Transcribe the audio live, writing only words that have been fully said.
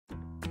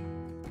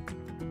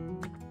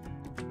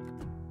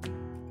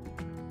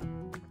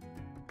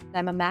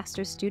I'm a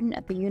master's student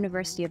at the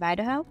University of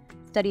Idaho,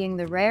 studying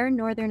the rare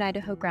northern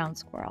Idaho ground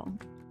squirrel.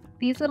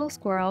 These little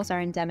squirrels are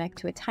endemic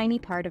to a tiny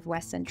part of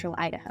west central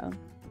Idaho.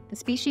 The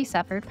species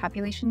suffered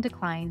population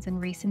declines in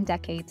recent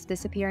decades,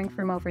 disappearing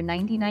from over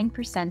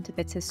 99% of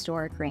its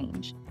historic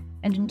range,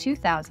 and in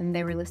 2000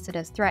 they were listed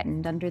as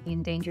threatened under the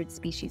Endangered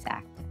Species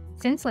Act.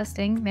 Since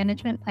listing,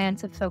 management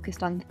plans have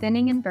focused on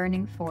thinning and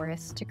burning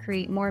forests to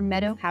create more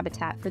meadow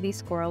habitat for these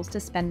squirrels to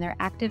spend their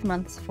active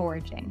months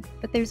foraging.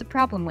 But there's a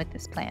problem with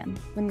this plan.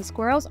 When the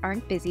squirrels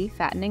aren't busy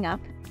fattening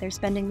up, they're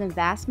spending the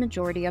vast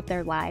majority of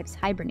their lives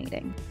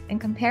hibernating. And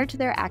compared to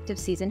their active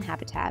season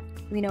habitat,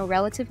 we know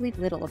relatively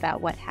little about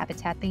what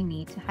habitat they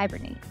need to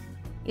hibernate.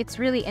 It's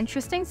really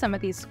interesting. Some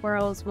of these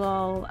squirrels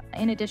will,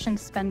 in addition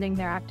to spending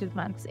their active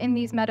months in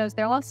these meadows,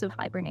 they'll also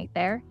hibernate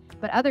there.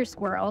 But other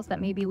squirrels that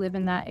maybe live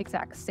in that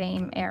exact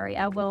same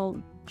area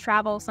will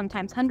travel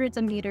sometimes hundreds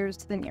of meters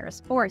to the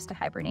nearest forest to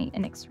hibernate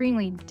in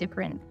extremely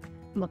different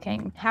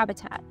looking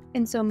habitat.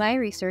 And so my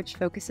research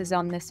focuses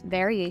on this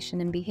variation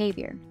in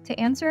behavior. To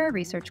answer our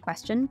research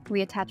question,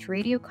 we attach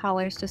radio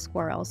collars to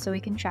squirrels so we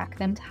can track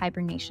them to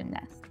hibernation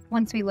nests.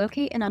 Once we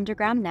locate an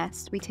underground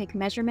nest, we take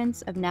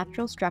measurements of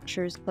natural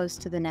structures close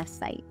to the nest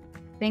site,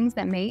 things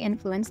that may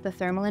influence the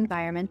thermal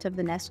environment of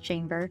the nest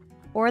chamber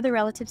or the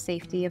relative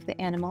safety of the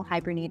animal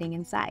hibernating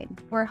inside.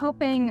 We're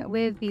hoping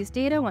with these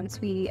data, once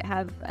we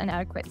have an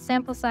adequate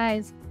sample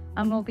size,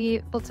 we'll be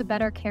able to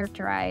better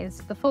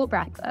characterize the full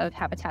breadth of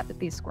habitat that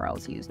these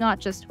squirrels use, not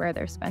just where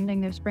they're spending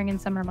their spring and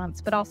summer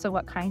months, but also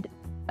what kind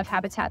of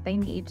habitat they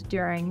need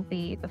during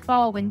the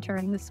fall, winter,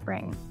 and the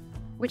spring,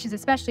 which is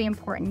especially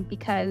important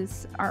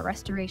because our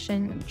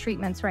restoration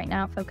treatments right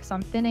now focus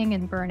on thinning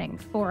and burning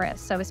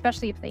forests. So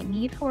especially if they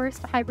need forests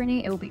to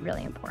hibernate, it will be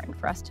really important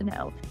for us to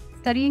know.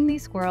 Studying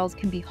these squirrels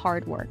can be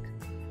hard work.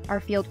 Our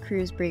field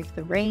crews brave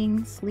the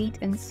rain, sleet,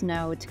 and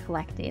snow to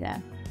collect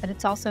data, but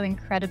it's also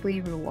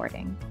incredibly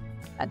rewarding.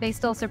 They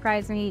still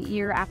surprise me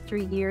year after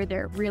year.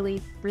 They're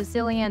really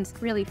resilient,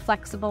 really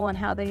flexible in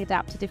how they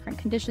adapt to different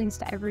conditions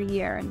to every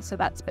year, and so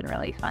that's been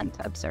really fun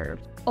to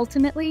observe.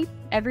 Ultimately,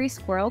 every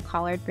squirrel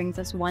collard brings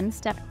us one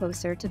step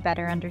closer to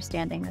better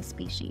understanding the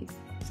species,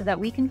 so that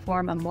we can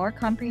form a more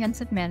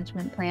comprehensive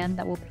management plan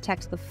that will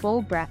protect the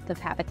full breadth of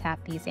habitat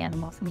these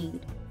animals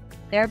need,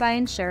 thereby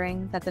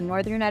ensuring that the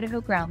northern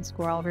Idaho ground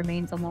squirrel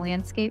remains on the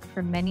landscape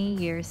for many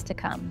years to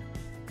come.